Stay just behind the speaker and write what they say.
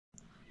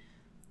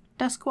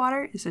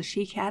Duskwater is a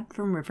she-cat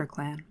from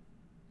RiverClan.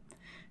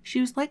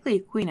 She was likely a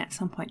queen at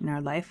some point in her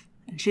life,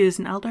 and she was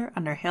an elder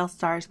under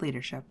Hailstar's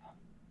leadership.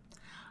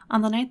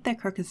 On the night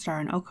that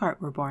Crookedstar and Oakhart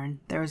were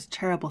born, there was a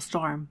terrible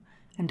storm,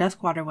 and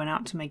Duskwater went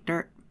out to make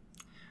dirt.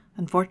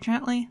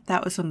 Unfortunately,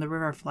 that was when the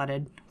river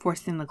flooded,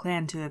 forcing the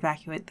clan to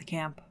evacuate the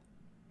camp.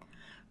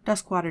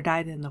 Duskwater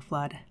died in the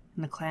flood,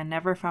 and the clan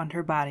never found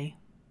her body.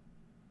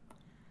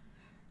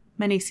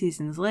 Many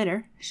seasons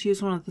later, she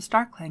was one of the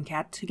StarClan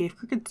cats who gave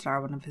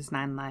Crookedstar one of his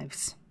 9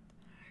 lives.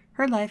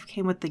 Her life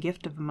came with the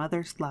gift of a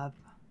mother's love.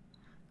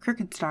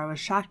 Crookedstar was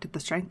shocked at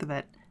the strength of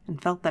it,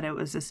 and felt that it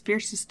was as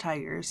fierce as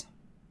tigers.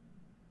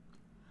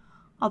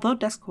 Although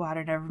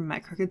Duskwater never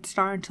met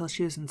Crookedstar until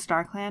she was in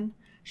StarClan,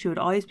 she would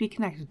always be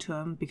connected to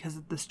him because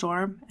of the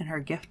storm and her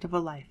gift of a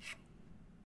life.